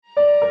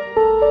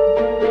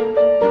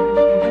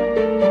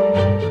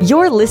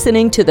You're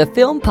listening to the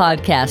Film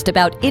Podcast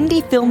about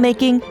indie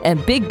filmmaking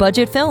and big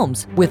budget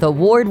films with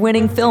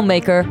award-winning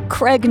filmmaker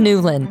Craig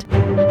Newland.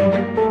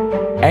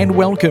 And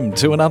welcome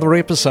to another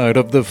episode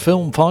of the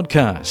Film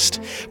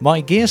Podcast.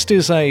 My guest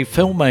is a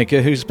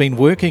filmmaker who's been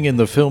working in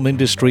the film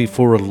industry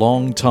for a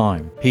long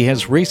time. He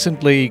has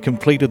recently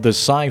completed the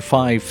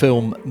Sci-Fi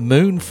film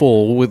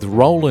Moonfall with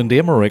Roland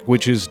Emmerich,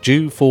 which is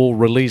due for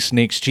release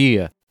next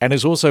year, and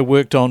has also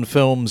worked on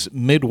films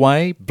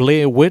Midway,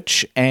 Blair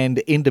Witch, and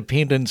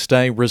Independence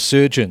Day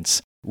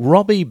Resurgence.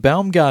 Robbie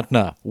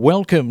Baumgartner,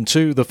 welcome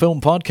to the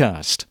Film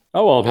Podcast.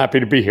 Oh, well, I'm happy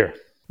to be here.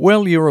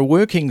 Well, you're a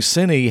working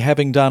cine,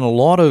 having done a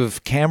lot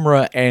of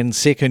camera and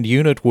second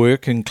unit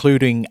work,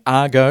 including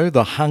Argo,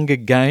 The Hunger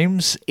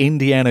Games,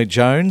 Indiana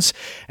Jones.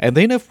 And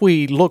then if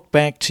we look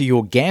back to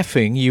your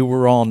gaffing, you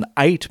were on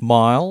 8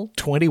 Mile,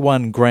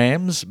 21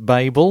 Grams,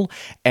 Babel,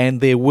 and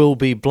There Will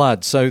Be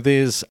Blood. So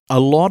there's a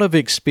lot of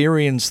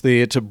experience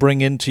there to bring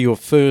into your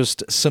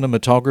first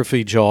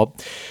cinematography job.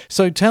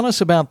 So tell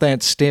us about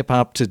that step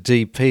up to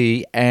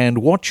DP and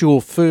what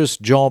your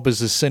first job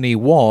as a cine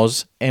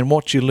was and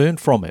what you learned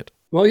from it.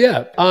 Well,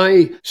 yeah,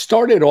 I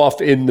started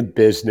off in the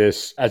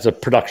business as a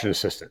production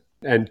assistant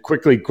and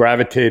quickly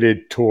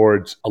gravitated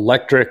towards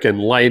electric and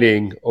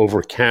lighting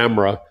over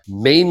camera,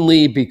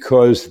 mainly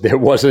because there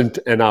wasn't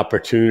an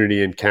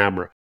opportunity in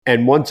camera.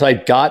 And once I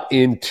got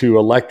into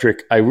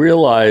electric, I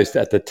realized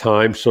at the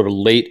time, sort of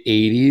late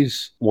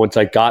 80s, once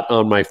I got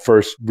on my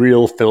first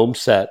real film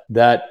set,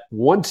 that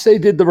once they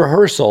did the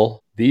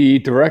rehearsal, the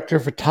director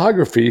of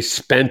photography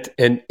spent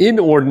an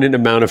inordinate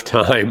amount of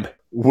time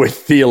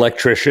with the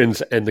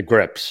electricians and the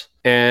grips.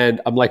 And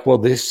I'm like, well,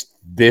 this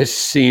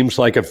seems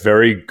like a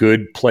very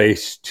good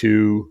place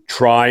to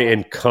try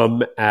and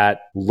come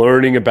at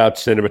learning about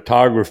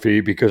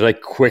cinematography, because I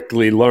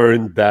quickly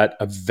learned that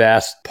a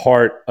vast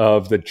part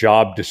of the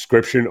job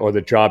description or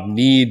the job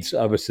needs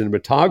of a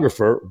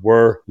cinematographer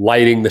were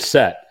lighting the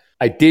set.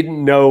 I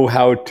didn't know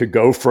how to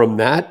go from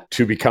that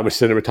to become a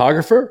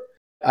cinematographer.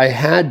 I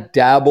had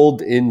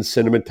dabbled in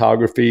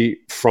cinematography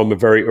from a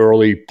very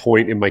early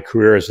point in my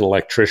career as an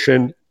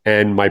electrician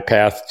and my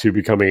path to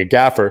becoming a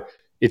gaffer.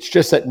 It's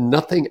just that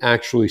nothing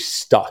actually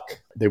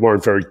stuck. They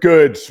weren't very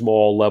good,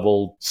 small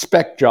level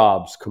spec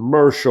jobs,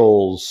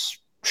 commercials,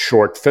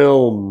 short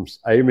films.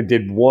 I even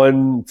did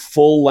one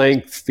full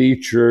length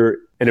feature,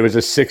 and it was a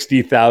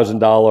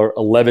 $60,000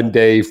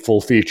 11-day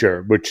full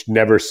feature, which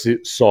never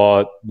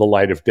saw the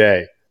light of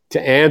day.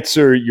 To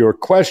answer your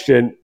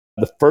question,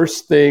 the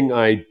first thing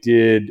I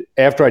did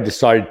after I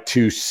decided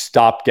to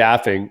stop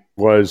gaffing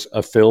was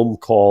a film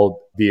called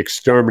The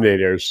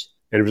Exterminators.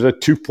 And it was a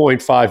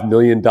 $2.5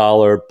 million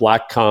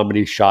black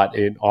comedy shot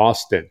in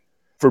Austin.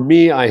 For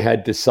me, I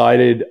had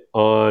decided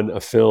on a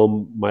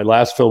film. My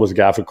last film was a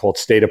gaffer called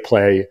State of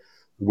Play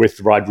with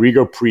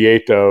Rodrigo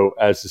Prieto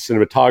as the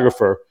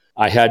cinematographer.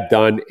 I had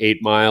done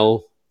 8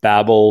 Mile,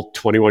 Babel,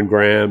 21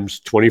 Grams,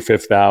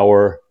 25th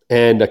Hour,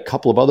 and a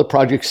couple of other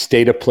projects,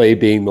 State of Play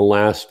being the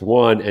last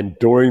one. And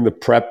during the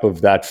prep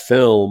of that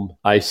film,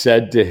 I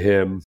said to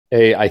him,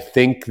 hey, I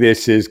think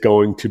this is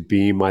going to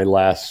be my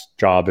last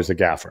job as a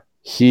gaffer.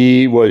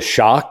 He was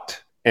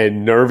shocked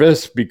and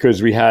nervous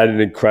because we had an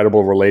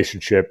incredible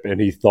relationship, and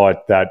he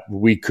thought that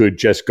we could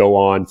just go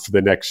on for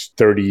the next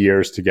 30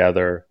 years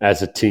together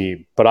as a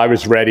team. But I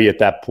was ready at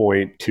that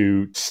point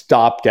to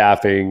stop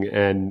gaffing.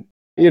 And,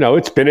 you know,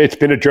 it's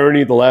been a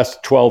journey the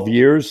last 12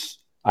 years.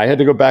 I had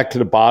to go back to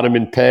the bottom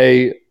in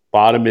pay,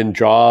 bottom in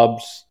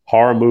jobs,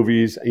 horror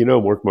movies,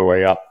 work my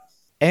way up.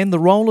 And the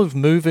role of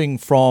moving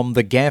from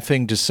the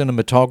gaffing to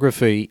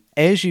cinematography,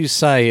 as you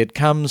say, it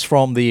comes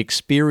from the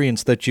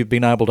experience that you've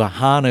been able to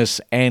harness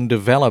and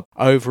develop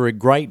over a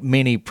great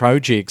many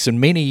projects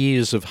and many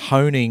years of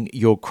honing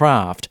your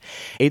craft.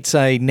 It's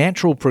a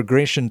natural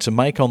progression to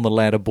make on the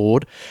ladder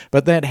board,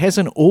 but that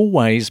hasn't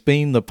always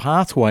been the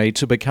pathway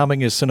to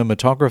becoming a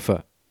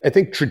cinematographer. I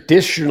think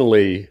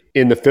traditionally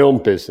in the film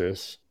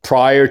business,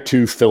 prior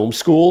to film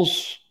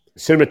schools,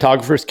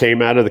 cinematographers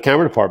came out of the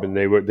camera department.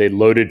 They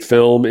loaded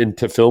film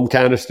into film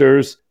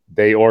canisters.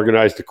 They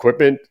organized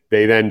equipment.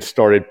 They then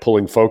started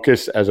pulling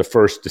focus as a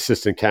first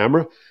assistant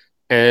camera.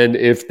 And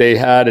if they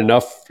had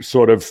enough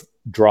sort of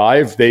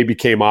drive, they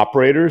became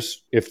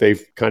operators. If they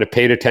kind of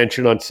paid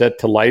attention on set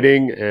to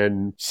lighting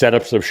and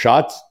setups of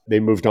shots, they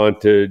moved on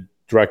to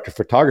director of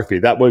photography.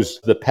 That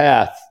was the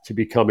path to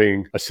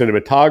becoming a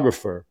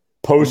cinematographer.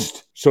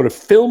 Post sort of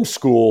film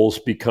schools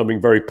becoming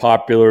very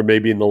popular,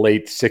 maybe in the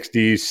late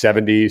 60s,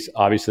 70s,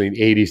 obviously in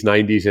 80s,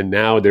 90s, and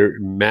now they're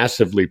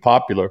massively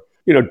popular.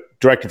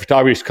 Director of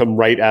photography has come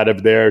right out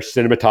of their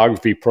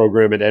cinematography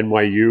program at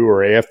NYU or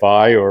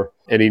AFI or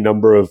any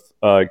number of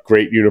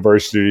great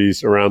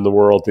universities around the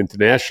world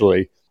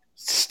internationally.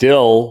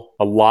 Still,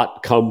 a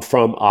lot come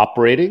from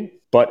operating,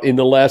 but in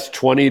the last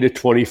 20 to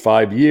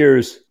 25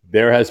 years,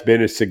 there has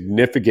been a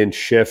significant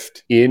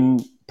shift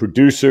in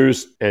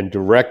producers and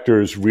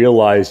directors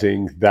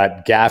realizing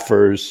that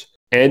gaffers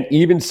and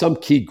even some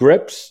key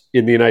grips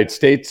in the United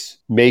States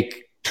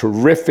make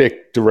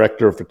terrific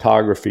director of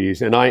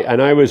photographies. And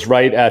I was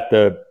right at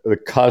the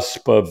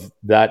cusp of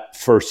that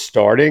first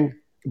starting.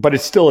 But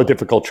it's still a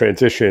difficult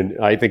transition.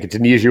 I think it's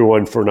an easier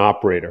one for an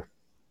operator.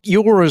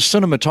 You're a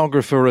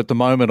cinematographer at the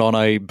moment on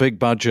a big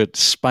budget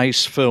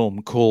space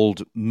film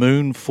called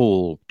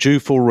Moonfall, due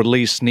for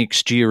release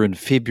next year in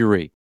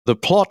February. The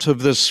plot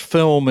of this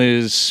film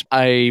is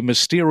a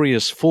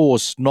mysterious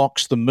force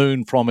knocks the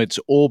moon from its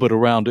orbit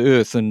around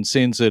Earth and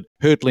sends it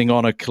hurtling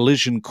on a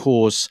collision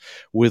course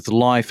with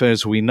life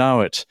as we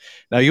know it.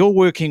 Now, you're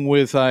working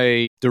with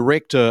a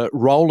director,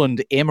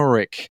 Roland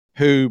Emmerich,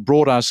 who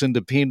brought us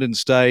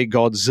Independence Day,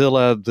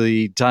 Godzilla,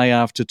 The Day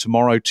After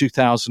Tomorrow,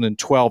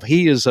 2012.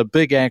 He is a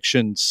big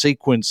action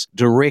sequence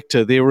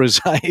director. There is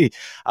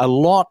a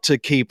lot to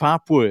keep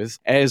up with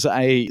as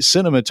a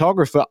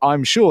cinematographer,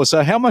 I'm sure.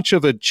 So how much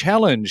of a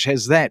challenge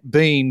has that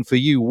been for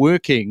you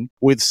working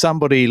with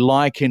somebody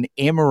like an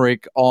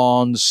Emmerich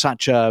on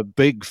such a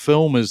big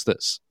film as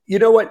this? You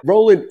know what?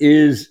 Roland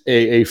is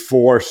a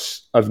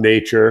force of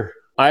nature.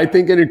 I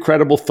think an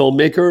incredible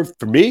filmmaker.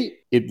 For me,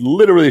 it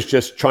literally is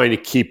just trying to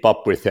keep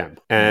up with him.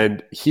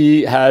 And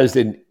he has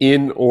an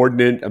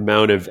inordinate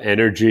amount of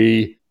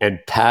energy and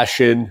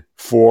passion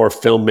for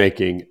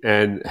filmmaking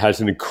and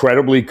has an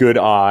incredibly good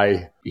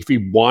eye. If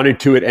he wanted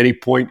to at any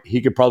point,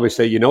 he could probably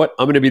say, you know what,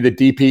 I'm going to be the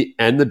DP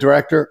and the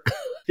director.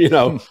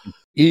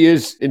 He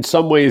is in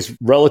some ways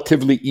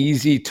relatively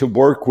easy to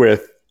work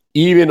with,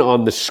 even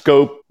on the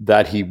scope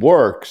that he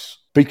works,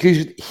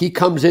 because he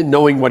comes in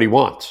knowing what he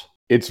wants.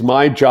 It's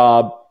my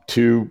job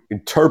to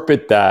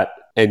interpret that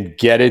and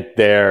get it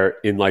there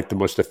in like the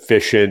most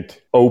efficient,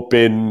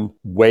 open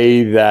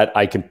way that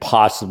I can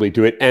possibly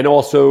do it. And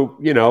also,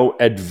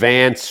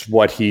 advance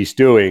what he's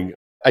doing.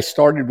 I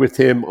started with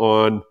him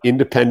on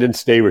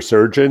Independence Day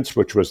Resurgence,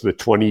 which was the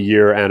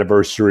 20-year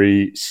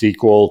anniversary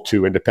sequel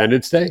to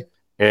Independence Day.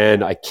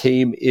 And I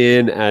came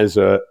in as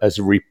a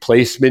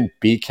replacement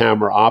B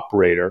camera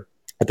operator.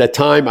 At that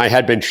time, I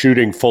had been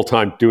shooting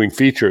full-time doing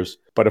features,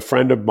 but a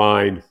friend of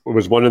mine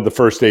was one of the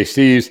first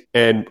ACs,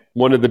 and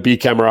one of the B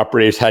camera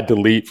operators had to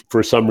leave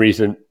for some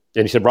reason.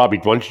 And he said, Robbie,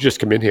 why don't you just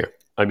come in here?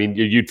 I mean,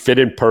 you'd fit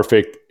in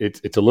perfect.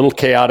 It's a little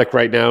chaotic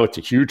right now. It's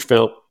a huge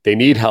film. They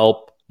need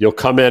help. You'll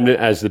come in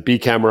as the B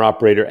camera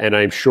operator, and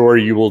I'm sure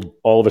you will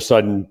all of a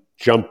sudden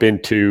jump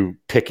into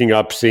picking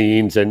up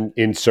scenes and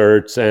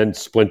inserts and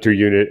splinter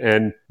unit.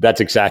 And that's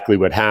exactly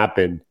what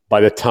happened. By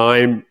the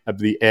time of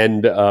the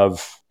end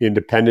of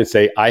Independence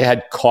Day, I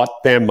had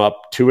caught them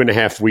up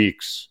 2.5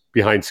 weeks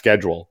behind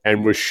schedule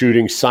and was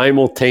shooting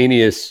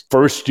simultaneous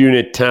first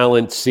unit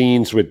talent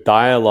scenes with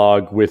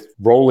dialogue, with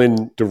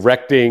Roland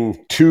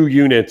directing 2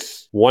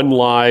 units, one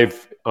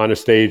live on a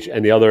stage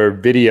and the other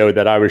video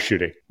that I was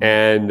shooting.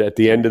 And at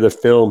the end of the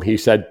film, he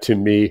said to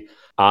me,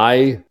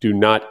 I do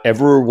not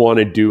ever want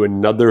to do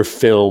another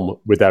film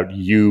without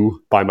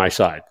you by my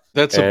side.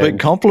 That's a big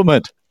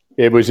compliment.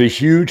 It was a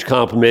huge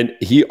compliment.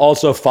 He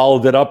also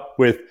followed it up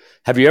with,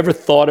 have you ever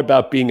thought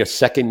about being a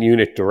second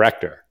unit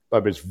director? I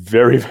was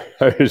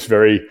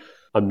very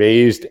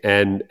amazed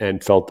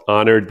and felt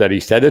honored that he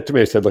said it to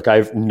me. I said, look, I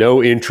have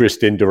no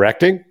interest in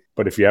directing,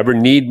 but if you ever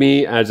need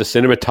me as a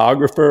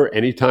cinematographer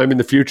anytime in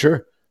the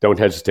future, don't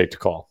hesitate to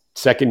call.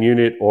 Second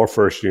unit or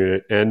first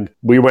unit. And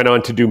we went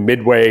on to do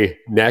Midway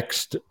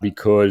next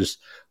because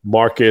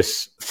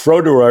Marcus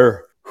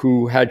Froderer,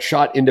 who had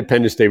shot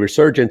Independence Day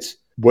Resurgence,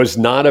 was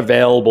not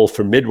available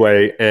for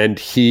Midway. And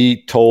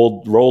he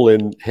told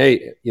Roland,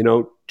 hey,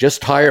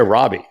 just hire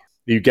Robbie.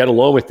 You get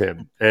along with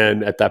him.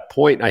 And at that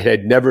point, I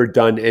had never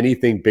done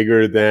anything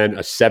bigger than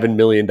a $7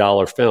 million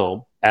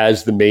film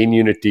as the main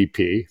unit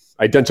DP.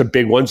 I'd done some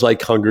big ones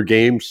like Hunger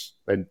Games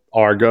and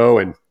Argo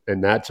and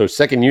that. So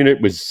second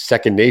unit was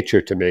second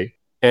nature to me.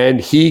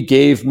 And he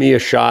gave me a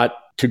shot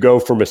to go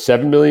from a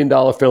 $7 million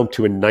film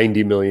to a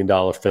 $90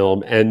 million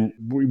film. And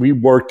we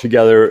worked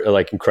together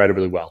like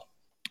incredibly well.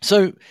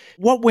 So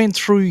what went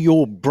through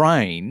your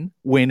brain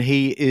when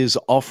he is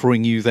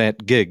offering you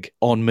that gig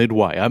on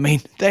Midway? I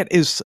mean, that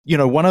is,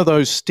 one of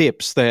those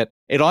steps that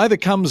it either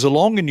comes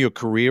along in your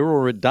career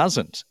or it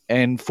doesn't.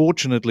 And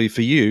fortunately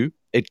for you,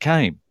 it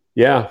came.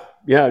 Yeah.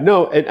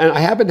 No, and I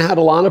haven't had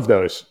a lot of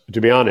those,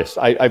 to be honest.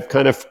 I've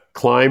kind of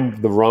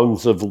climbed the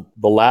rungs of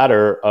the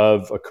ladder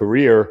of a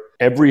career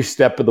every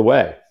step of the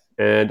way.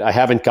 And I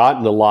haven't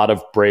gotten a lot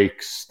of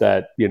breaks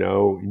that,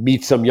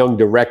 meet some young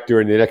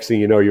director and the next thing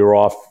you know, you're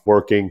off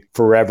working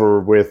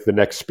forever with the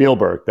next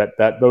Spielberg.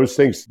 That those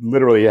things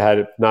literally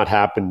had not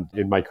happened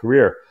in my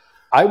career.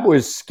 I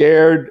was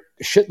scared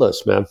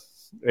shitless, man.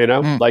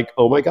 Like,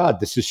 oh my God,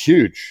 this is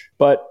huge.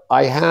 But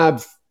I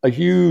have a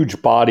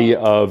huge body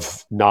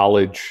of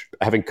knowledge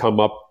having come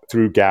up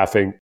through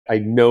gaffing. I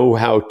know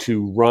how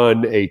to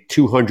run a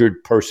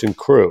 200-person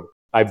crew.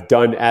 I've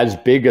done as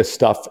big a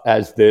stuff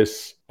as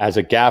this as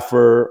a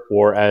gaffer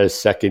or as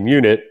second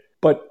unit,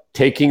 but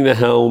taking the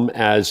helm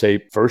as a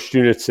first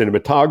unit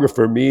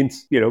cinematographer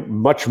means,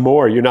 much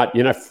more. You're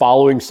not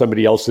following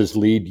somebody else's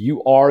lead.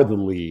 You are the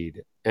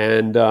lead.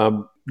 And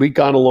we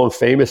got along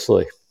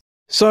famously.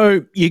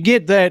 So you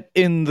get that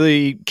in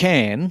the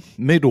can,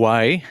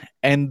 Midway,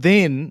 and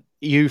then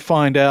you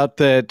find out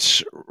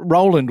that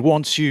Roland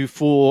wants you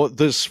for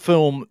this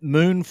film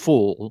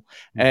Moonfall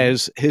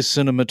as his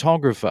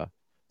cinematographer.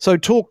 So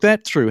talk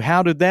that through.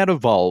 How did that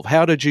evolve?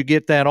 How did you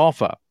get that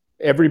offer?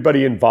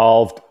 Everybody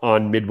involved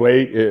on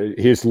Midway,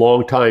 his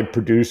longtime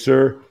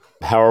producer,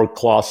 Harold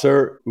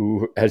Klosser,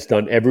 who has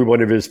done every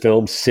one of his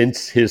films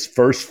since his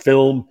first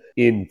film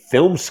in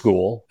film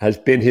school, has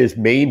been his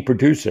main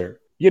producer.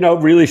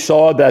 Really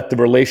saw that the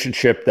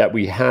relationship that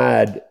we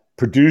had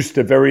produced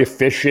a very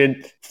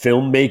efficient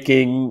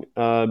filmmaking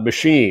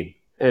machine.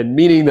 And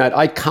meaning that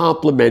I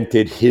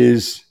complimented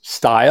his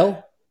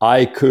style.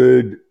 I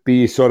could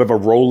be sort of a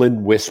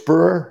Roland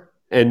whisperer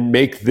and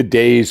make the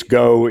days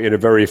go in a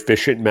very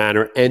efficient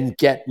manner and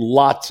get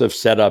lots of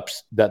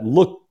setups that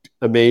looked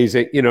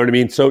amazing. You know what I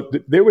mean? So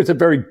there was a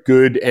very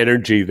good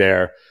energy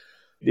there.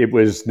 It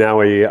was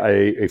now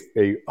a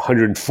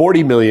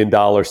 $140 million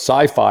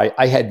sci-fi.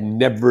 I had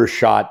never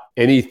shot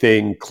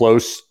anything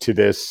close to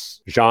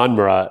this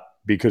genre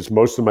because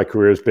most of my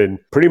career has been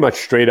pretty much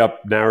straight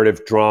up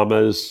narrative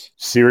dramas,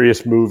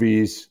 serious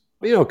movies,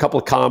 a couple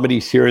of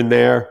comedies here and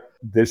there.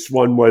 This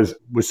one was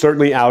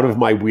certainly out of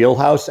my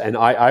wheelhouse, and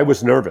I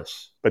was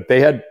nervous, but they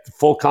had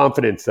full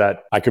confidence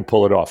that I could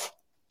pull it off.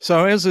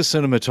 So as a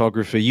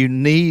cinematographer, you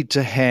need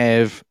to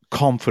have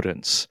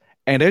confidence.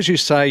 And as you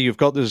say, you've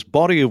got this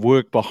body of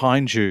work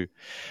behind you.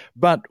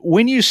 But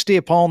when you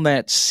step on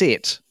that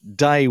set,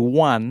 day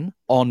one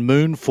on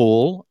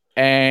Moonfall,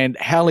 and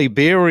Halle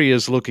Berry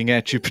is looking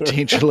at you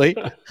potentially,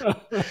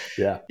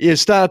 yeah, you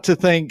start to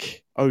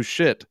think, oh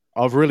shit,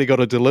 I've really got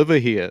to deliver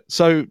here.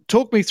 So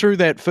talk me through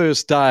that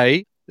first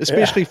day,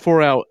 especially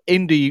for our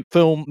indie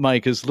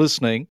filmmakers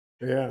listening.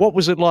 Yeah. What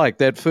was it like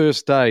that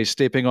first day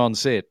stepping on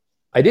set?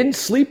 I didn't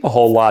sleep a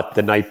whole lot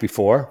the night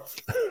before.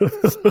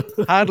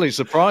 Hardly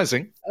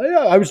surprising.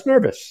 I was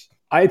nervous.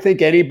 I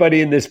think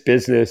anybody in this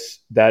business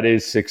that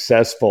is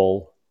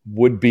successful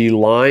would be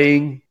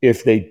lying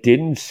if they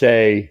didn't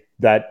say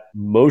that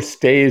most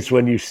days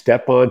when you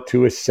step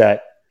onto a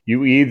set,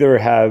 you either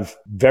have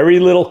very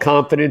little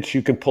confidence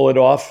you can pull it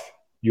off,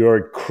 you're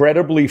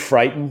incredibly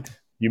frightened,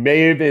 you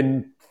may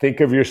even think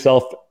of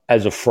yourself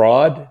as a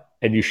fraud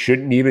and you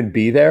shouldn't even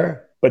be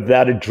there. But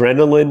that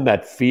adrenaline,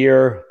 that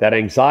fear, that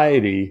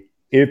anxiety,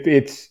 if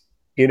it's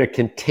in a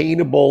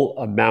containable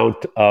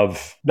amount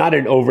of, not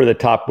an over the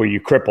top where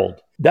you crippled,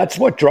 that's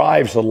what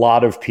drives a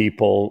lot of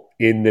people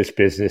in this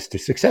business to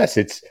success.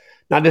 It's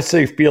not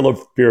necessarily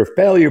fear of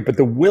failure, but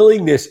the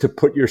willingness to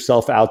put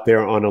yourself out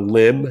there on a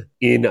limb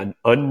in an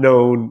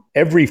unknown.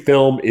 Every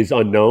film is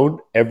unknown.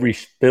 Every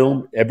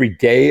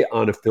day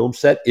on a film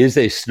set is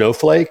a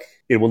snowflake.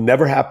 It will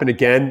never happen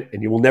again,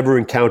 and you will never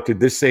encounter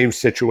this same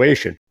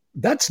situation.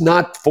 That's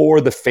not for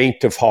the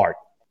faint of heart.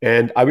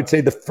 And I would say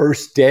the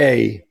first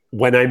day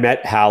when I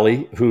met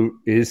Halle, who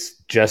is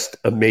just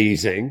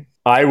amazing,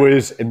 I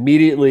was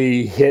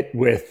immediately hit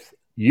with,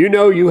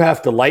 you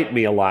have to light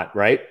me a lot,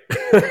 right?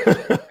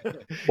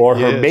 Or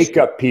her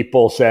makeup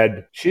people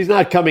said, she's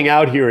not coming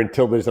out here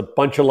until there's a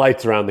bunch of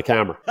lights around the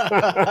camera.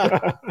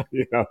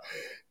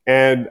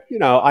 And,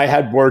 I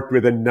had worked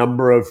with a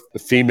number of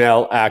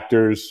female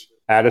actors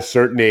at a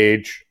certain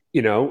age.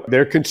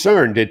 They're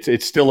concerned.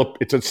 It's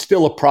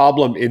still a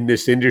problem in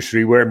this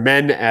industry where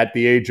men at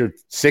the age of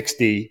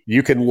 60,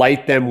 you can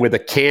light them with a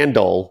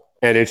candle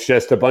and it's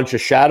just a bunch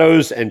of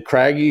shadows and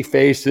craggy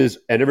faces.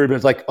 And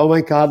everybody's like, oh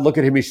my God, look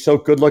at him. He's so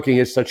good looking. He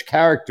has such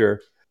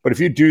character. But if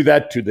you do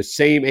that to the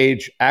same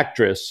age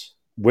actress,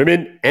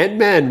 women and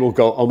men will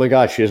go, oh my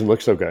God, she doesn't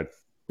look so good.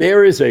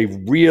 There is a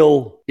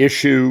real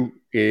issue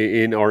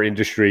in our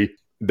industry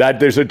that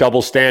there's a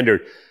double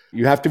standard.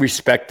 You have to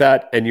respect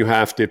that and you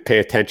have to pay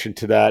attention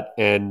to that.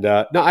 And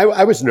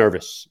I was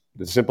nervous.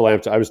 The simple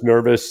answer, I was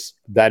nervous.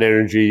 That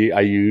energy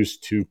I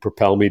used to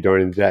propel me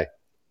during the day.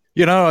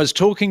 I was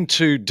talking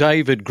to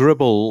David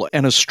Gribble,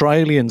 an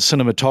Australian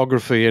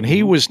cinematographer, and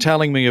he was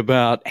telling me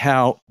about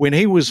how when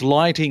he was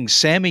lighting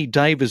Sammy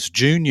Davis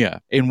Jr.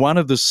 in one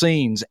of the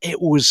scenes, it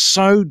was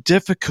so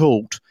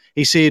difficult.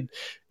 He said,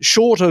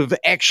 short of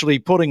actually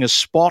putting a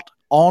spot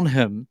on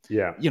him,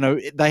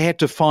 they had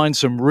to find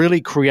some really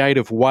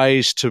creative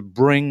ways to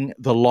bring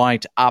the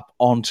light up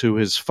onto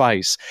his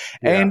face.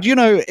 Yeah. And,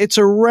 it's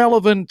a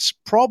relevant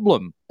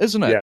problem,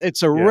 isn't it? Yeah.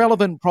 It's a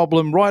relevant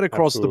problem right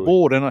across the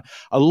board. And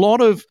a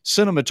lot of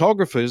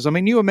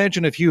cinematographers, you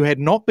imagine if you had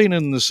not been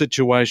in the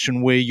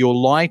situation where you're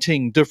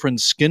lighting different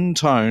skin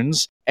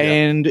tones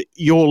and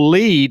your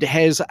lead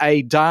has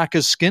a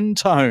darker skin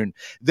tone,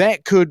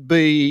 that could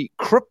be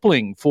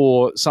crippling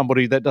for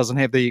somebody that doesn't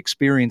have the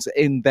experience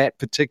in that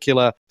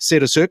particular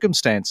set of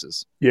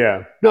circumstances.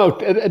 Yeah, no,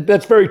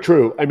 that's very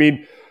true.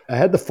 I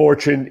had the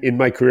fortune in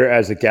my career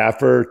as a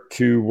gaffer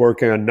to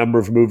work on a number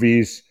of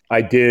movies.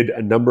 I did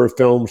a number of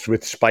films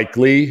with Spike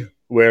Lee,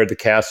 where the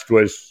cast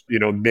was,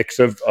 a mix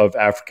of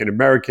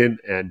African-American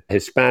and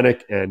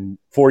Hispanic. And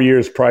 4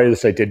 years prior to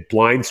this, I did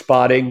Blind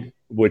Spotting,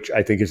 which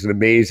I think is an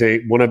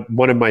amazing,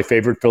 one of my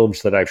favorite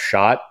films that I've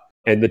shot.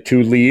 And the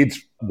two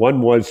leads,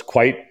 one was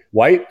quite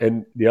white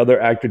and the other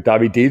actor,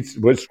 David Dietz,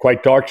 was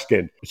quite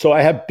dark-skinned. So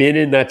I have been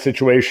in that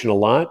situation a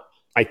lot.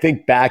 I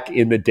think back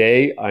in the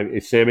day,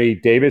 Sammy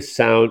Davis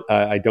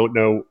I don't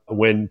know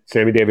when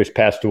Sammy Davis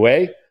passed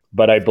away,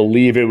 but I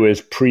believe it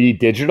was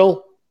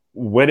pre-digital.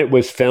 When it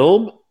was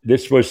film,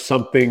 this was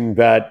something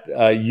that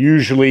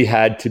usually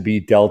had to be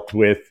dealt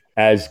with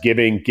as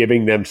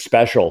giving them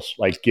specials,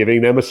 like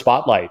giving them a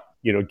spotlight,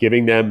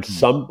 giving them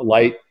some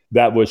light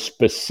that was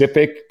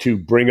specific to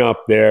bring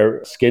up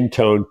their skin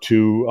tone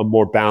to a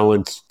more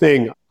balanced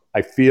thing.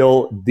 I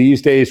feel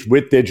these days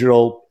with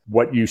digital,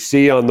 what you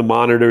see on the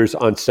monitors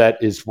on set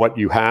is what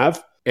you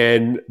have,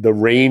 and the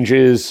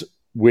ranges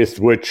with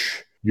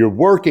which you're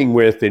working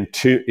with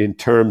in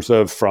terms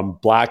of from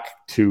black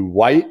to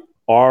white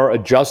are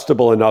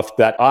adjustable enough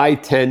that I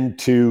tend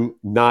to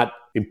not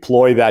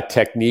employ that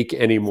technique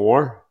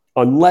anymore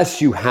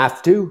unless you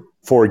have to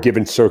for a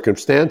given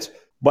circumstance.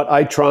 But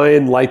I try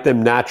and light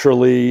them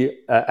naturally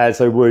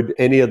as I would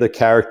any other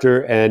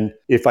character. And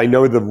if I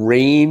know the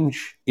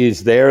range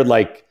is there,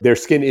 like their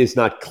skin is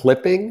not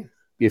clipping,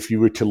 if you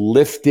were to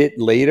lift it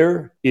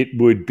later, it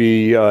would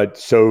be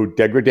so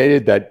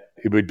degraded that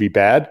it would be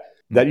bad.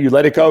 That you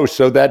let it go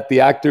so that the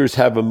actors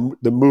have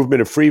the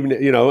movement of freedom.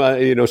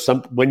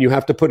 When you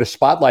have to put a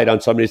spotlight on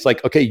somebody, it's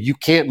like, okay, you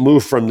can't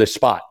move from this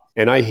spot.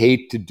 And I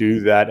hate to do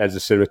that as a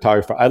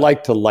cinematographer. I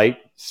like to light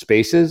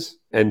spaces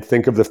and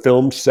think of the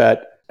film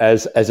set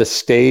as a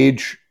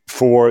stage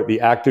for the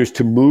actors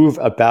to move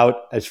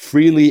about as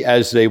freely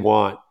as they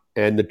want,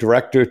 and the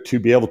director to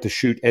be able to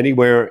shoot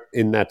anywhere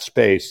in that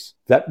space.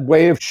 That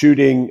way of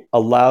shooting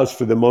allows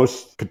for the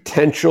most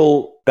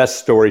potential best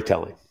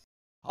storytelling.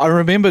 I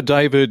remember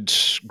David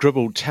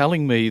Gribble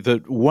telling me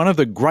that one of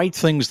the great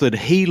things that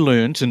he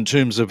learnt in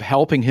terms of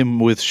helping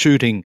him with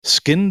shooting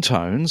skin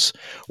tones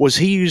was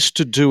he used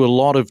to do a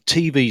lot of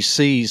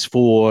TVCs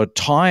for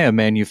tyre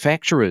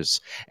manufacturers,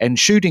 and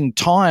shooting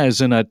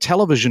tyres in a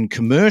television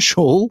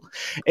commercial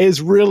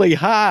is really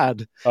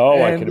hard.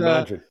 I can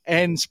imagine.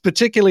 And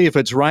particularly if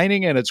it's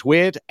raining and it's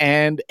wet,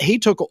 and he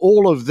took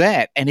all of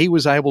that and he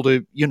was able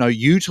to,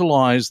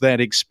 utilize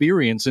that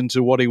experience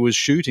into what he was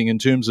shooting in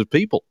terms of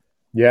people.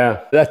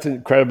 Yeah, that's an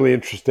incredibly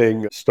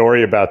interesting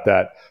story about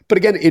that. But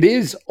again, it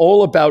is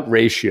all about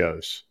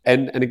ratios.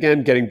 And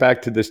again, getting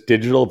back to this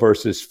digital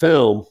versus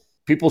film,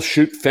 people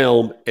shoot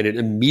film and it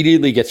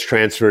immediately gets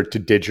transferred to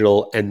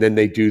digital, and then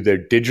they do their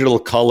digital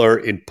color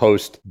in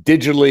post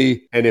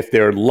digitally. And if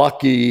they're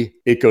lucky,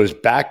 it goes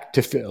back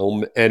to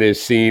film and is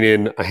seen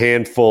in a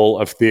handful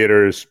of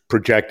theaters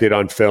projected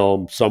on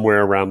film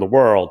somewhere around the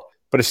world.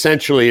 But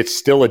essentially, it's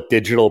still a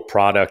digital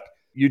product.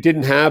 You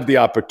didn't have the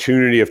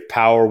opportunity of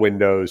power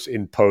windows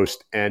in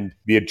post and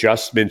the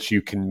adjustments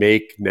you can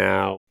make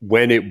now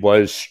when it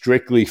was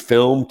strictly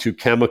film to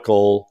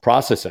chemical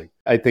processing.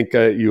 I think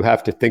you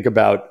have to think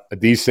about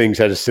these things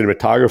as a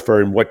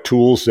cinematographer and what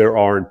tools there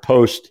are in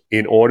post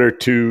in order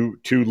to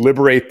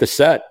liberate the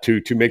set,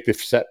 to make the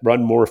set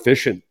run more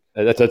efficient.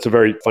 That's a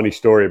very funny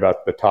story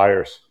about the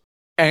tires.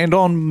 And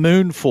on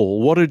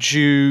Moonfall, what did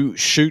you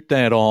shoot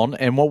that on,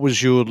 and what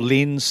was your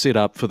lens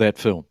setup for that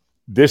film?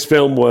 This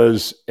film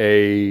was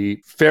a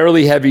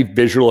fairly heavy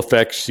visual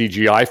effects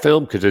CGI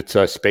film because it's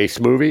a space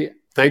movie.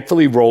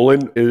 Thankfully,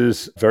 Roland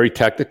is very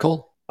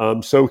technical.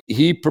 So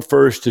he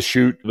prefers to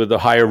shoot with a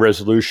higher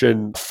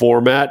resolution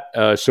format.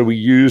 So we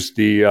used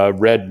the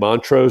Red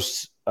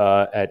Montrose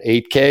at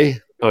 8K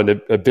on a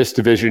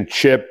VistaVision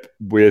chip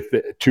with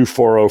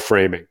 240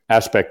 framing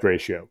aspect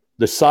ratio.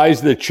 The size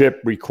of the chip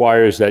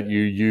requires that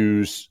you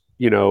use,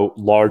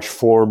 large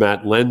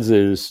format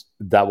lenses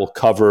that will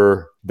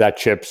cover that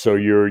chip. So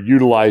you're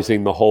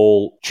utilizing the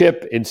whole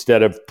chip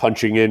instead of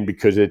punching in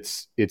because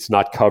it's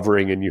not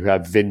covering and you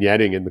have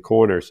vignetting in the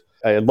corners.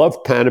 I love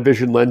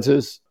Panavision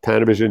lenses.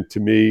 Panavision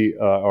to me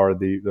are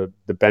the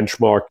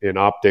benchmark in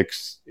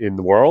optics in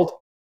the world.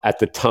 At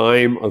the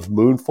time of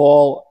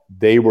Moonfall,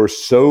 they were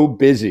so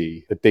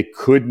busy that they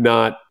could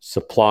not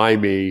supply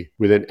me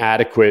with an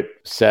adequate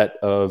set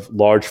of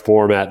large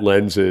format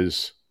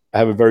lenses. I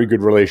have a very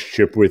good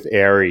relationship with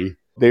Arri.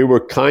 They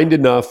were kind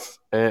enough,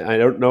 and I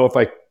don't know if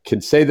I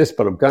can say this,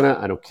 but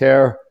I don't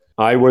care.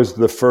 I was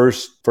the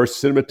first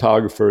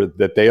cinematographer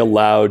that they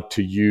allowed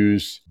to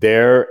use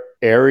their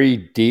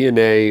Arri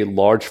DNA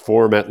large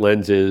format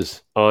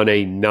lenses on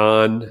a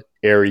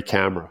non-Arri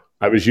camera.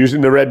 I was using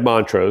the Red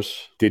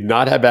Montrose, did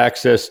not have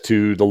access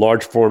to the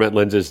large format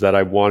lenses that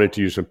I wanted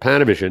to use from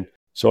Panavision.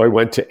 So I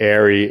went to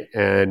Arri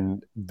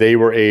and they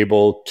were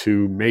able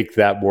to make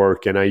that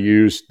work. And I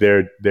used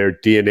their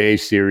DNA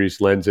series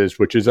lenses,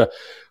 which is a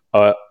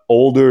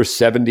older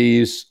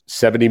 70s,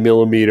 70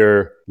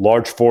 millimeter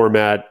large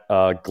format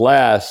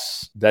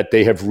glass that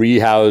they have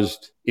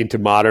rehoused into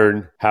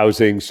modern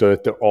housing so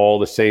that they're all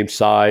the same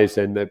size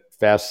and the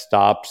fast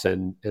stops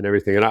and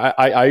everything. And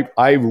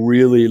I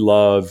really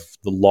love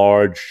the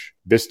large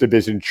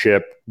VistaVision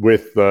chip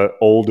with the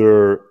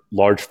older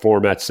large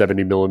format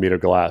 70 millimeter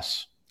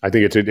glass. I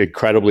think it's an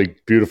incredibly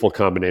beautiful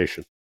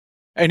combination.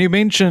 And you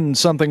mentioned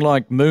something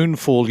like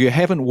Moonfall. You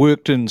haven't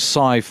worked in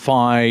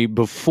sci-fi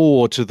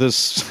before to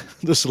this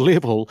this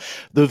level,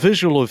 the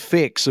visual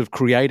effects of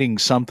creating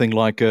something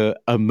like a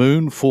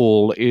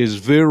Moonfall is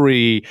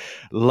very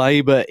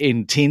labor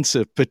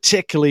intensive,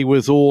 particularly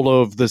with all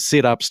of the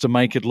setups to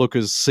make it look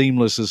as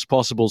seamless as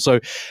possible. So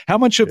how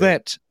much of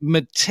that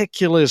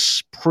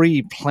meticulous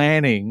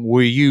pre-planning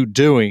were you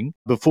doing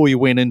before you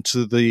went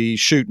into the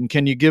shoot? And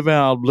can you give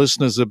our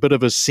listeners a bit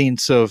of a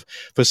sense of,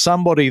 for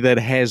somebody that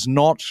has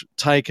not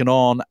taken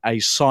on a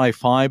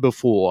sci-fi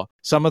before,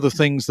 some of the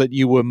things that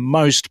you were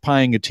most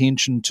paying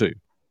attention to?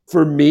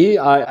 For me,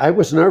 I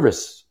was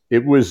nervous.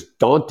 It was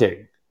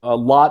daunting. A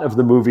lot of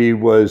the movie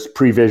was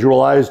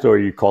pre-visualized, or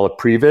you call it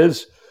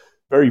previs,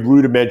 very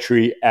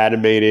rudimentary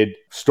animated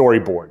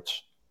storyboards.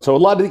 So a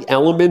lot of the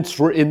elements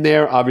were in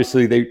there.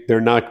 Obviously,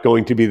 they're not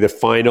going to be the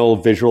final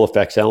visual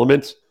effects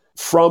elements.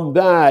 From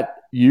that,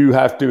 you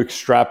have to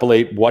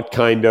extrapolate what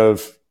kind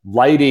of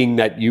lighting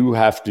that you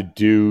have to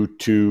do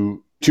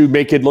to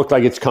make it look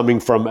like it's coming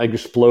from an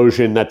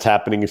explosion that's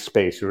happening in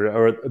space,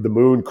 or the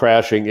moon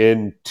crashing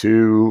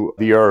into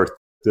the Earth.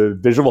 The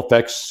visual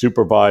effects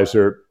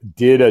supervisor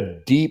did a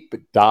deep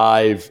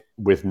dive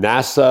with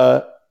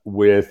NASA,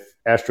 with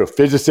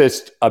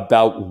astrophysicists,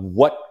 about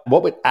what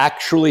would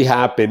actually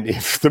happen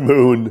if the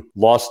moon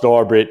lost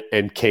orbit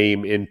and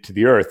came into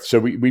the Earth. So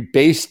we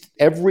based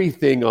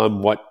everything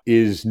on what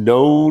is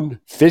known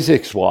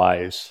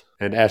physics-wise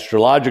and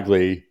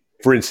astrologically.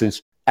 For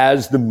instance,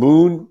 as the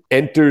moon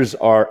enters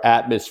our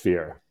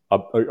atmosphere,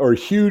 or a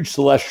huge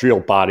celestial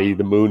body,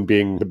 the moon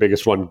being the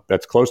biggest one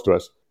that's close to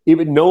us, it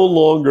would no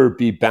longer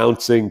be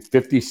bouncing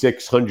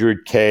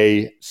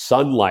 5,600K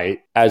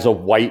sunlight as a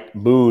white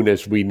moon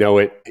as we know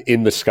it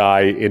in the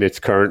sky in its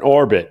current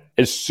orbit.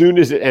 As soon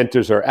as it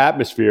enters our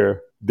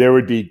atmosphere, there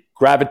would be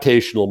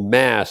gravitational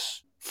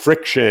mass,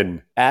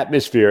 friction,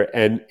 atmosphere,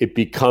 and it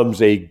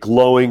becomes a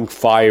glowing,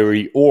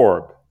 fiery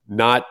orb,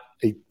 not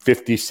a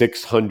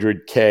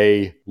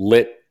 5,600K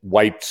lit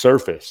white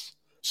surface.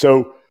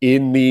 So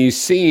in these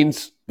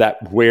scenes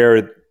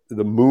where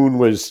the moon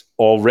was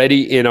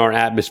already in our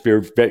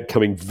atmosphere,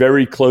 coming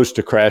very close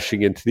to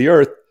crashing into the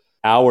Earth,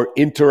 our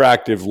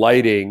interactive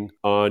lighting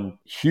on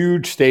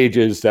huge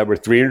stages that were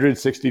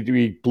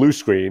 360-degree blue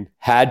screen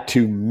had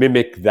to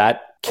mimic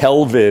that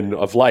Kelvin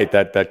of light,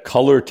 that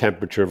color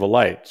temperature of a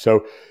light.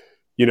 So,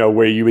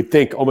 where you would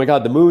think, oh my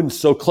God, the moon's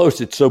so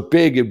close, it's so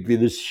big, it'd be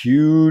this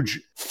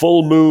huge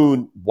full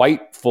moon,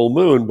 white full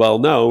moon. Well,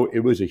 no, it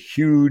was a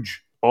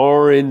huge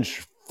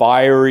orange,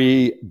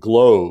 fiery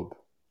globe.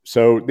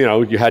 So,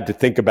 you had to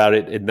think about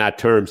it in that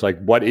terms, like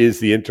what is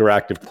the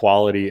interactive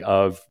quality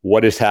of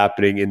what is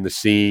happening in the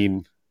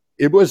scene?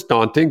 It was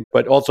daunting,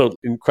 but also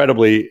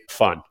incredibly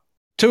fun.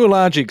 To a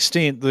large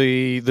extent,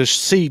 the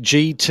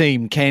CG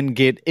team can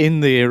get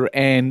in there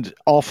and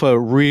offer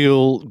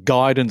real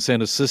guidance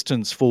and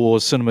assistance for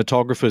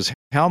cinematographers.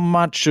 How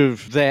much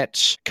of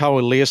that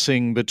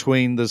coalescing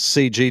between the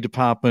CG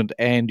department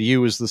and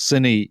you as the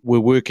cine were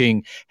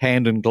working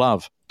hand in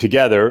glove?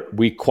 Together,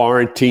 we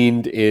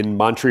quarantined in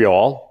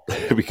Montreal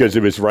because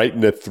it was right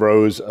in the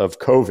throes of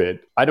COVID.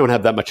 I don't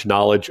have that much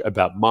knowledge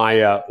about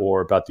Maya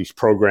or about these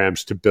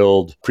programs to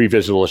build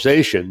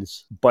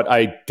pre-visualizations, but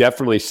I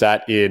definitely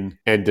sat in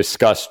and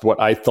discussed what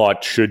I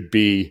thought should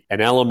be an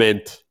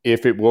element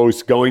if it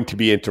was going to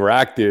be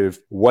interactive,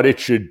 what it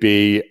should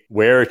be,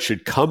 where it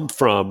should come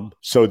from,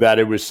 so that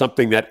it was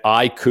something that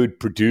I could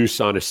produce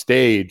on a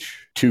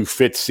stage to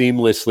fit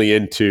seamlessly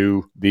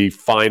into the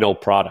final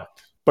product.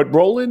 But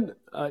Roland,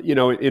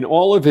 in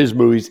all of his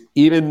movies,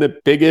 even the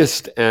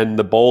biggest and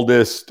the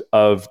boldest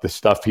of the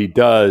stuff he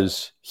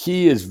does,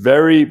 he is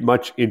very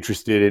much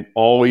interested in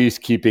always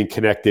keeping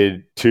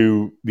connected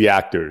to the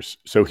actors.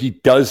 So he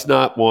does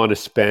not want to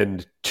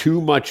spend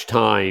too much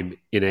time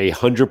in a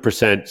 100%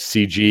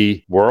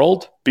 CG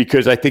world,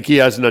 because I think he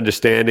has an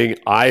understanding.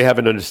 I have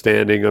an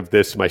understanding of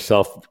this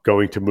myself,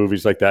 going to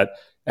movies like that.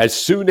 As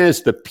soon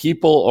as the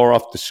people are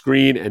off the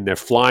screen and they're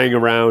flying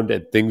around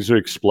and things are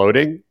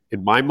exploding,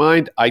 in my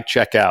mind, I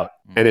check out.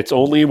 And it's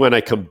only when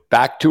I come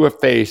back to a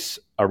face,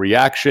 a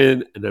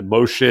reaction, an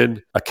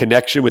emotion, a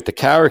connection with the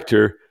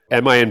character,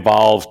 am I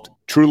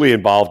truly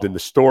involved in the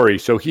story.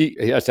 So he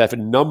has to have a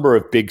number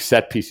of big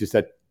set pieces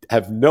that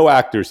have no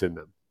actors in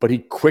them, but he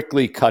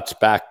quickly cuts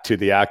back to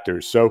the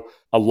actors. So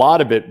a lot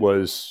of it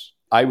was,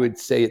 I would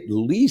say at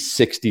least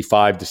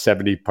 65 to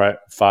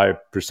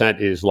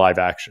 75% is live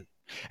action.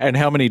 And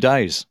how many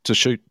days to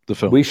shoot the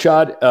film? We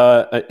shot,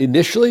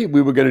 initially,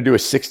 we were going to do a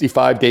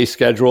 65-day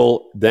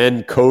schedule.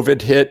 Then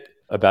COVID hit,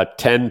 about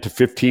 10 to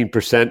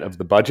 15% of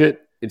the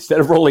budget. Instead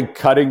of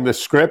cutting the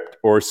script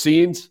or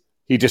scenes,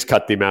 he just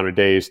cut the amount of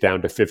days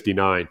down to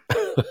 59,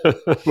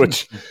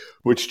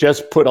 which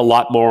just put a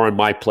lot more on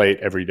my plate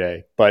every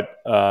day. But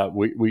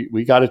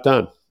we got it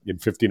done in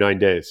 59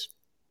 days.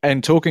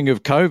 And talking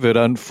of COVID,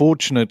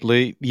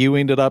 unfortunately, you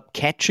ended up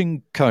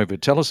catching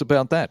COVID. Tell us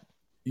about that.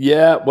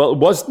 Yeah, well, it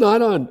was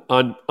not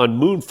on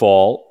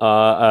Moonfall.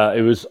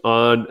 It was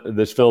on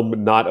this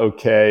film, Not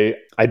Okay.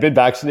 I'd been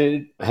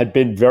vaccinated, had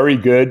been very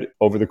good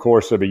over the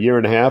course of a year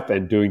and a half,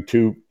 and doing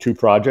two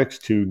projects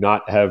to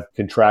not have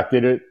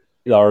contracted it.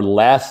 Our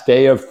last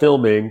day of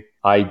filming,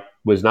 I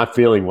was not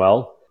feeling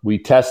well. We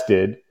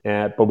tested,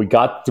 but we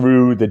got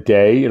through the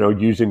day,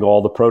 using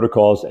all the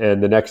protocols.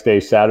 And the next day,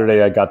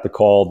 Saturday, I got the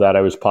call that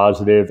I was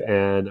positive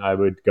and I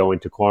would go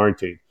into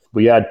quarantine.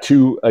 We had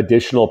 2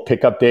 additional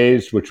pickup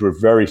days, which were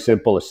very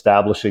simple,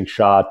 establishing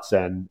shots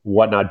and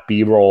whatnot,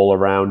 B-roll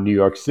around New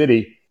York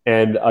City.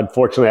 And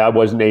unfortunately, I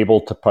wasn't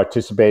able to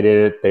participate in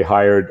it.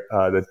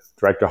 The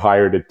director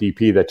hired a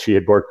DP that she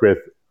had worked with.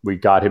 We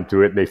got him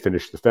through it and they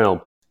finished the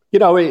film.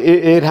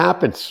 It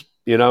happens.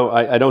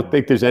 I don't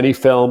think there's any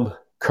film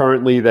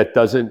currently that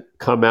doesn't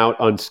come out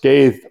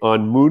unscathed.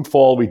 On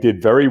Moonfall, we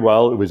did very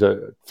well. It was a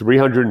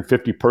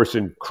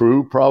 350-person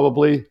crew,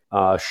 probably,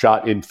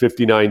 shot in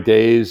 59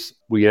 days.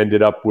 We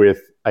ended up with,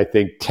 I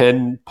think,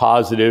 10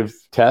 positive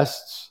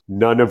tests,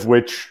 none of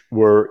which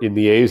were in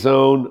the A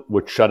zone,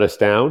 which shut us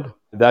down.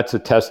 That's a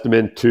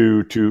testament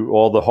to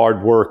all the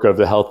hard work of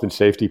the health and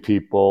safety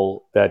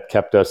people that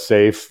kept us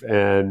safe,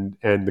 and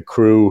the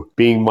crew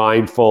being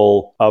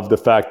mindful of the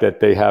fact that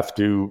they have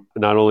to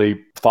not only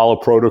follow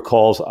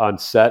protocols on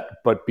set,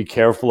 but be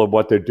careful of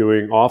what they're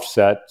doing off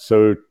set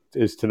so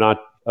as to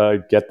not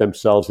get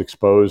themselves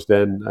exposed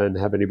and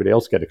have anybody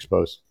else get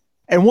exposed.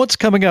 And what's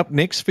coming up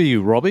next for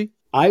you, Robbie?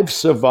 I've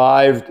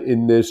survived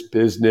in this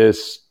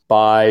business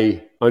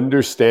by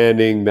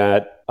understanding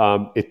that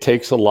it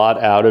takes a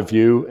lot out of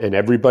you and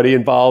everybody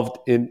involved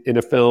in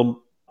a film,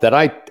 that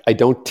I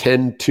don't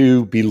tend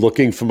to be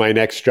looking for my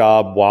next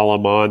job while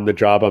I'm on the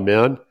job I'm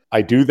in.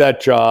 I do that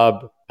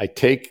job, I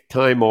take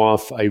time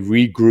off, I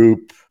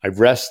regroup, I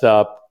rest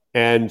up.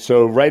 And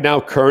so right now,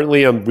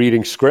 currently I'm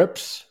reading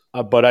scripts,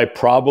 but I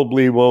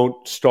probably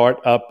won't start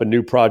up a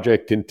new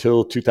project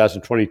until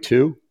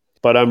 2022.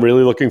 But I'm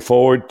really looking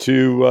forward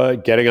to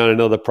getting on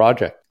another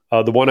project.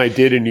 The one I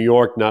did in New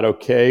York, Not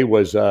Okay,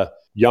 was a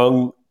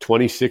young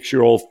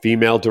 26-year-old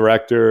female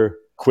director,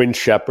 Quinn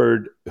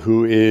Shepard,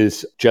 who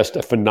is just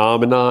a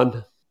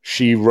phenomenon.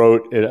 She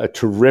wrote a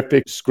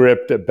terrific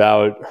script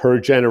about her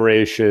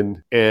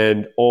generation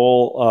and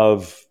all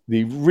of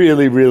the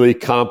really, really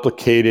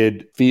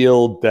complicated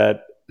field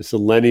that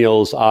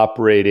millennials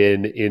operate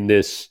in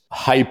this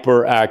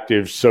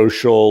hyperactive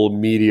social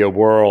media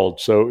world.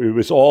 So it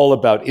was all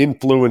about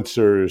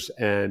influencers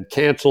and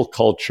cancel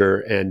culture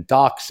and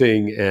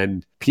doxing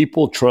and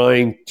people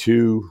trying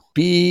to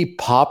be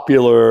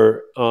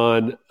popular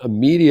on a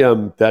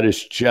medium that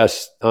is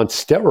just on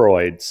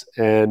steroids.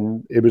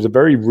 And it was a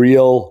very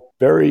real,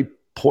 very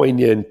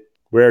poignant,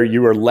 where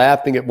you were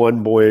laughing at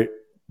one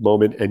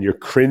moment and you're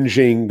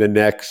cringing the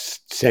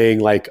next, saying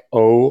like,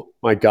 oh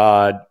my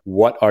God,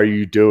 what are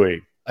you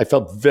doing? I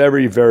felt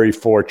very, very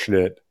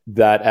fortunate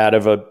that out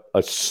of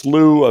a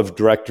slew of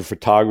director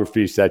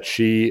photographies that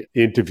she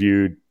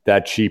interviewed,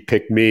 that she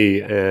picked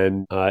me,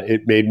 and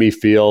it made me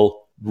feel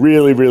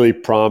really, really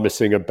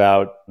promising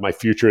about my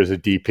future as a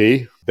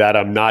DP, that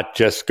I'm not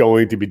just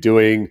going to be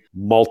doing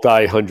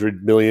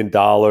multi-$100 million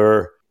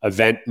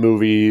event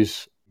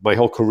movies. My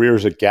whole career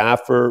as a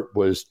gaffer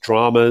was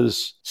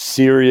dramas,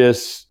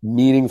 serious,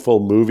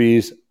 meaningful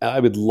movies. I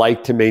would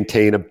like to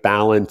maintain a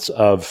balance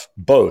of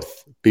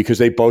both because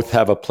they both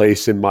have a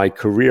place in my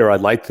career. I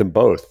like them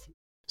both.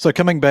 So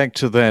coming back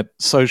to that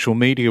social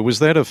media, was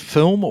that a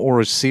film or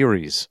a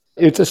series?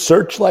 It's a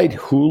Searchlight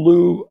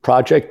Hulu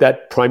project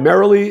that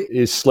primarily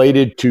is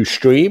slated to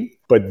stream,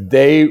 but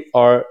they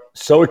are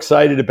so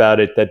excited about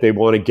it that they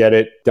want to get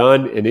it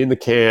done and in the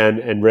can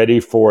and ready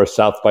for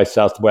South by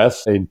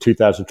Southwest in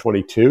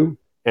 2022.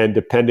 And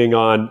depending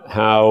on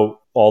how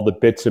all the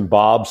bits and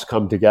bobs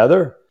come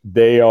together,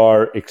 they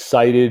are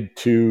excited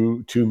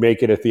to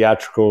make it a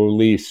theatrical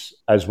release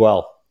as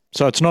well.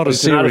 So it's not a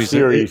series. Not a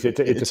series.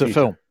 It's a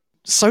film.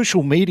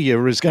 Social media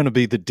is going to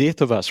be the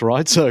death of us,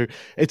 right? So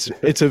it's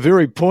a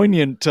very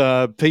poignant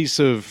piece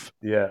of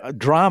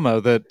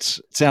drama that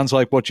sounds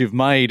like what you've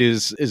made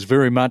is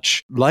very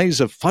much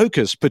laser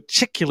focused,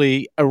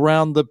 particularly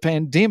around the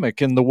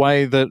pandemic and the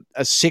way that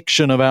a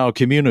section of our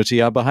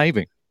community are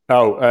behaving.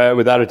 Oh,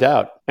 without a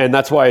doubt. And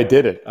that's why I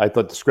did it. I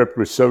thought the script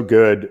was so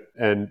good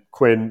and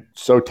Quinn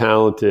so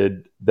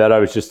talented that I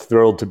was just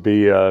thrilled to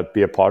be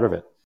a part of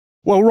it.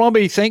 Well,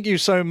 Robbie, thank you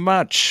so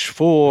much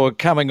for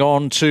coming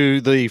on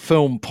to the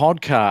film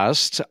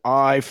podcast.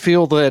 I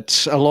feel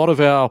that a lot of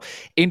our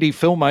indie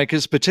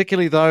filmmakers,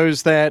 particularly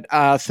those that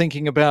are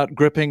thinking about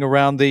gripping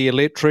around the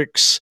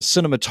electrics,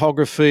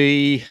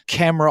 cinematography,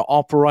 camera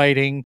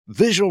operating,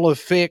 visual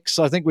effects,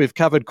 I think we've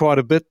covered quite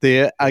a bit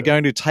there, are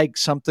going to take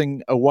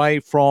something away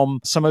from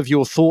some of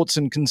your thoughts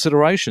and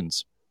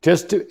considerations.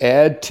 Just to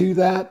add to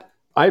that,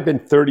 I've been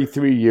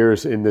 33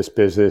 years in this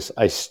business.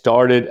 I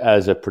started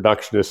as a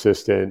production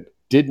assistant,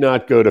 did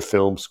not go to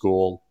film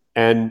school,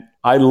 and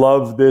I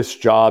love this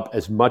job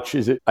as much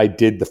as I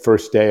did the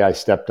first day I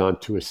stepped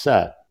onto a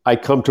set. I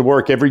come to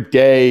work every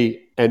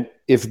day, and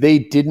if they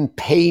didn't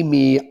pay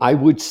me, I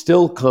would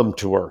still come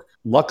to work.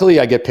 Luckily,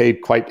 I get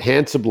paid quite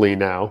handsomely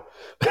now.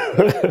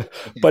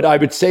 But I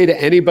would say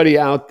to anybody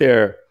out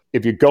there,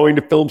 if you're going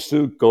to film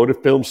school, go to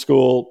film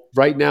school.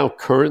 Right now,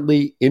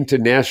 currently,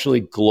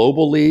 internationally,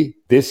 globally,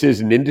 this is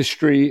an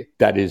industry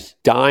that is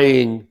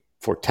dying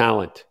for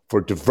talent, for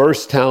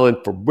diverse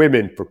talent, for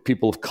women, for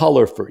people of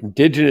color, for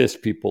indigenous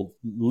people.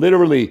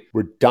 Literally,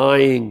 we're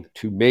dying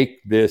to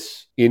make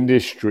this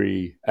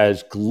industry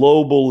as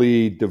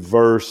globally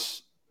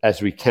diverse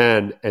as we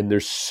can. And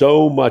there's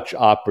so much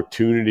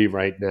opportunity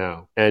right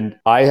now. And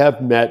I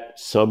have met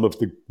some of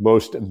the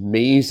most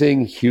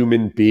amazing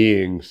human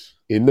beings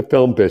in the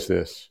film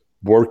business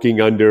working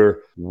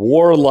under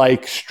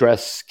warlike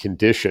stress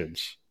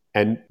conditions.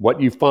 And what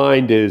you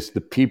find is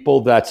the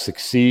people that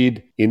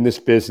succeed in this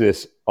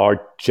business are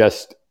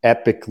just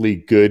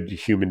epically good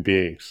human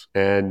beings.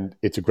 And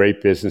it's a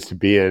great business to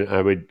be in.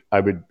 I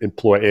would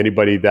employ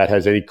anybody that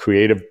has any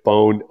creative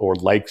bone or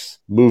likes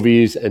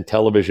movies and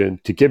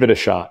television to give it a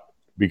shot,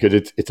 because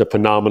it's a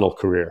phenomenal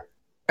career.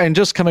 And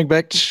just coming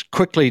back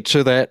quickly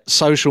to that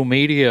social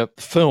media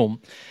film,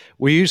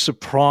 were you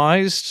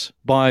surprised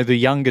by the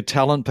younger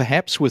talent,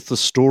 perhaps, with the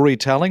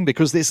storytelling?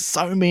 Because there's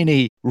so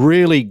many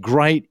really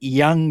great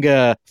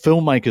younger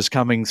filmmakers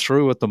coming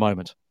through at the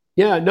moment.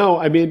 Yeah, no,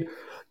 I mean,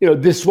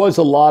 this was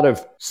a lot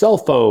of cell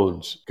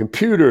phones,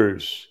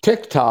 computers,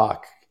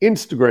 TikTok,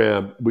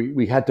 Instagram.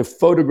 We had to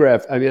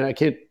photograph. I mean, I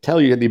can't tell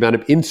you the amount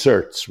of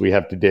inserts we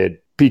have to do,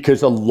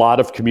 because a lot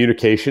of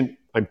communication.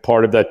 I'm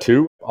part of that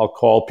too. I'll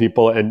call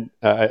people and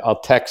I'll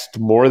text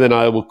more than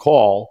I will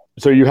call.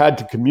 So you had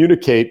to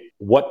communicate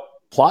what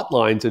plot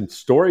lines and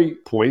story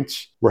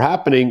points were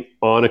happening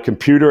on a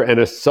computer and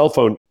a cell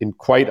phone in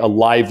quite a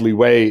lively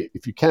way,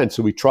 if you can.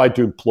 So we tried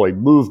to employ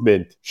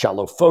movement,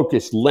 shallow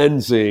focus,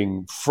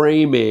 lensing,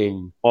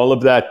 framing, all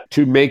of that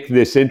to make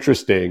this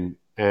interesting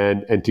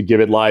and to give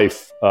it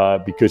life,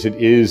 because it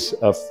is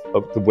of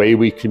the way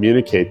we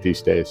communicate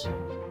these days.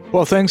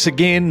 Well, thanks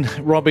again,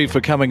 Robbie,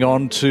 for coming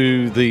on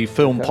to the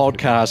film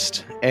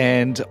podcast,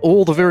 and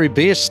all the very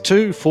best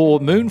too for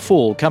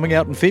Moonfall coming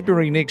out in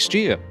February next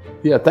year.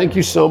 Yeah, thank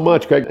you so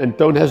much, Greg. And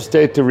don't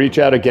hesitate to reach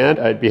out again.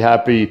 I'd be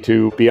happy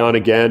to be on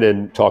again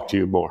and talk to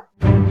you more.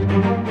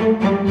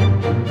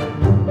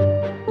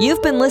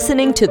 You've been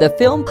listening to the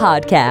Film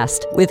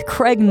Podcast with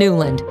Craig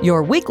Newland,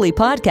 your weekly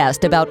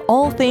podcast about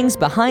all things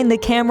behind the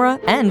camera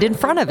and in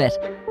front of it.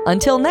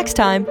 Until next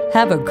time,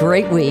 have a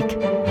great week.